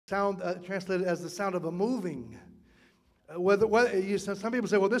sound translated as the sound of a moving. Some people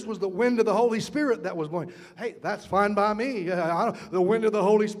say, well, this was the wind of the Holy Spirit that was blowing. Hey, that's fine by me. The wind of the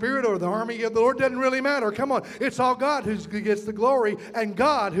Holy Spirit or the army of the Lord doesn't really matter. Come on. It's all God who gets the glory and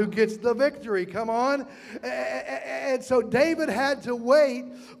God who gets the victory. Come on. And so David had to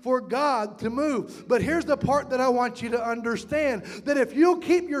wait for God to move. But here's the part that I want you to understand, that if you'll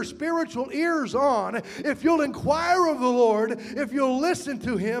keep your spiritual ears on, if you'll inquire of the Lord, if you'll listen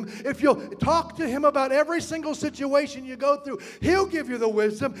to Him, if you'll talk to Him about every single situation you go through, He'll give you the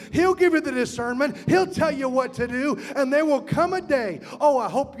wisdom, He'll give you the discernment, He'll tell you what to do, and there will come a day, oh, I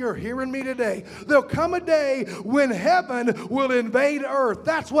hope you're hearing me today, there'll come a day when heaven will invade earth.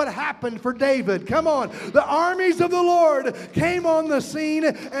 That's what happened for David. Come on. The armies of the Lord came on the scene,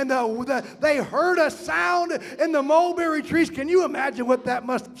 and they heard a sound in the mulberry trees. Can you imagine what that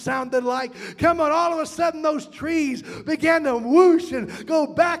must have sounded like? Come on, all of a sudden those trees began to whoosh and go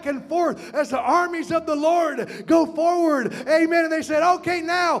back and forth as the armies of the Lord go forward. Amen. And they said, okay,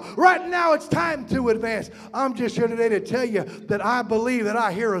 right now it's time to advance. I'm just here today to tell you that I believe that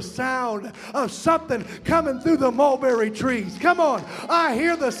I hear a sound of something coming through the mulberry trees. Come on. I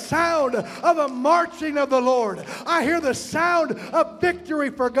hear the sound of a marching of the Lord. I hear the sound of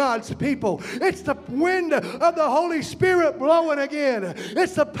victory for God's people. It's the wind of the Holy Spirit blowing again.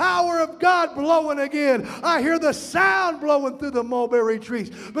 It's the power of God blowing again. I hear the sound blowing through the mulberry trees.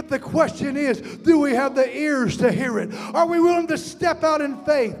 But the question is, do we have the ears to hear it? Are we willing to step out in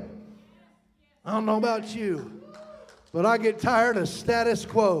faith? I don't know about you, but I get tired of status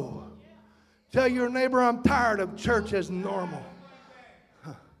quo. Tell your neighbor, I'm tired of church as normal.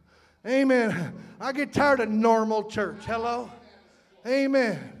 Amen. I get tired of normal church. Hello?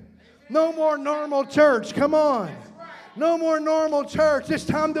 Amen. No more normal church. Come on. No more normal church. It's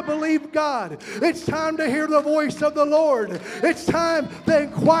time to believe God. It's time to hear the voice of the Lord. It's time to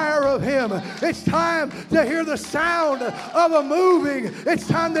inquire of Him. It's time to hear the sound of a moving. It's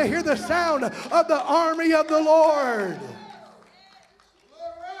time to hear the sound of the army of the Lord.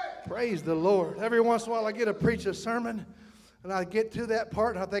 Praise the Lord. Every once in a while I get to preach a sermon and I get to that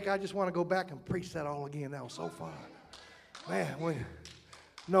part and I think I just want to go back and preach that all again now so far. Man,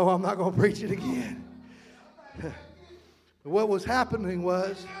 no, I'm not going to preach it again. What was happening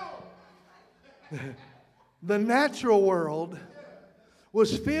was the natural world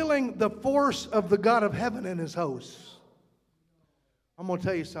was feeling the force of the God of heaven and His hosts. I'm going to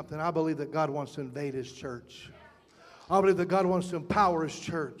tell you something. I believe that God wants to invade His church. I believe that God wants to empower His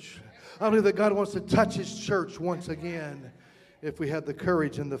church. I believe that God wants to touch His church once again if we have the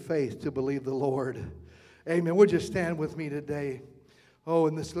courage and the faith to believe the Lord. Amen. Would you stand with me today? Oh,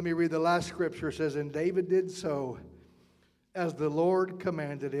 and let me read the last scripture. It says, and David did so as the Lord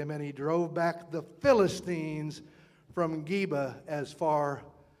commanded him, and he drove back the Philistines from Geba as far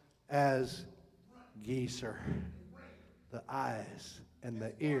as Geser. The eyes and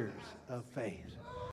the ears of faith.